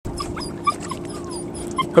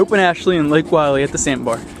Hope and Ashley in Lake Wylie at the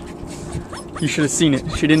sandbar. You should have seen it.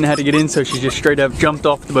 She didn't know how to get in, so she just straight up jumped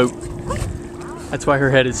off the boat. That's why her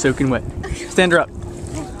head is soaking wet. Stand her up.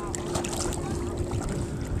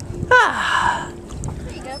 Ah,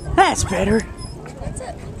 There you go. that's better. That's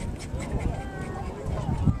it.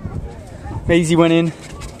 Maisie went in.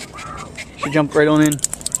 She jumped right on in.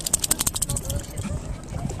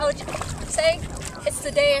 Oh, what'd you say? It's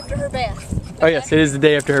the day after her bath. Oh yes, it is the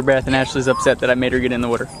day after her bath, and Ashley's upset that I made her get in the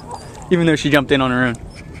water, even though she jumped in on her own.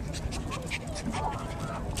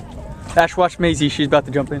 Ash, watch Maisie. She's about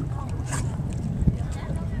to jump in.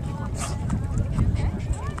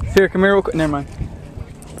 Here, come here real quick. Never mind.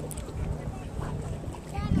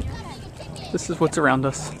 This is what's around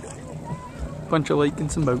us. Bunch of lake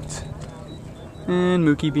and some boats. And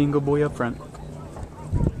Mookie being a good boy up front.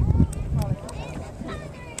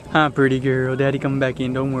 Hi, pretty girl. Daddy coming back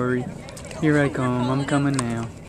in. Don't worry. Here I come. I'm coming now.